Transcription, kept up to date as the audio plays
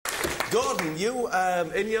Gordon, you,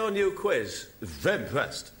 in your new quiz, very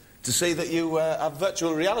impressed to see that you have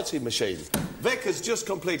virtual reality machine. Vic has just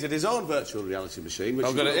completed his own virtual reality machine, which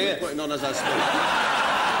he's putting on as I speak.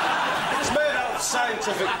 It's made out of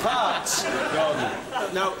scientific parts, Gordon.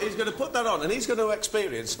 Now, he's going to put that on, and he's going to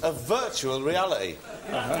experience a virtual reality.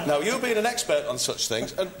 Now, you being an expert on such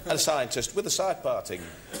things, and a scientist with a side parting,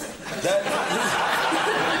 then...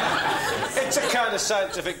 It's a kind of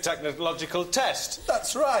scientific technological test.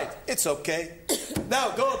 That's right. It's OK. Now,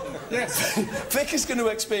 Gordon. Yes. Vic is going to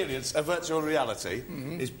experience a virtual reality.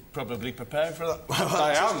 He's probably preparing for that.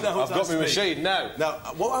 I am. I've got my machine now. Now,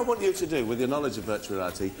 what I want you to do with your knowledge of virtual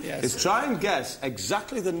reality is try and guess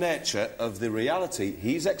exactly the nature of the reality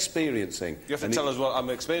he's experiencing. You have to tell us what I'm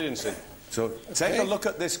experiencing. So, take a look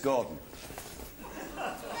at this, Gordon.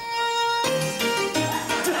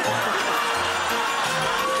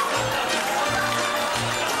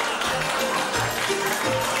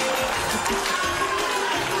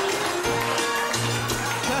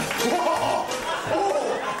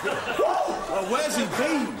 Where's he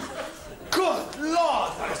been? Good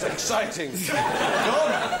Lord, that was exciting.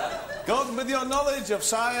 Gordon, with your knowledge of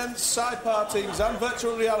science, side partings and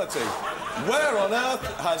virtual reality, where on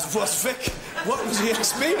earth was Vic? What was he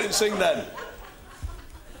experiencing then?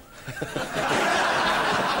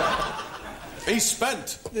 He's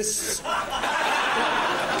spent. This...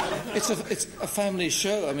 It's a family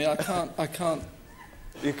show. I mean, I can't...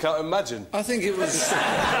 You can't imagine? I think it was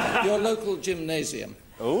your local gymnasium.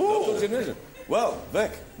 Oh, local gymnasium. Well,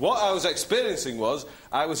 Vic, what I was experiencing was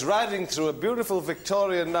I was riding through a beautiful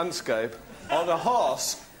Victorian landscape on a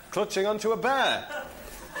horse clutching onto a bear.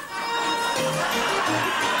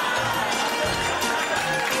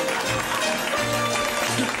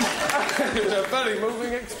 It was a very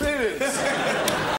moving experience.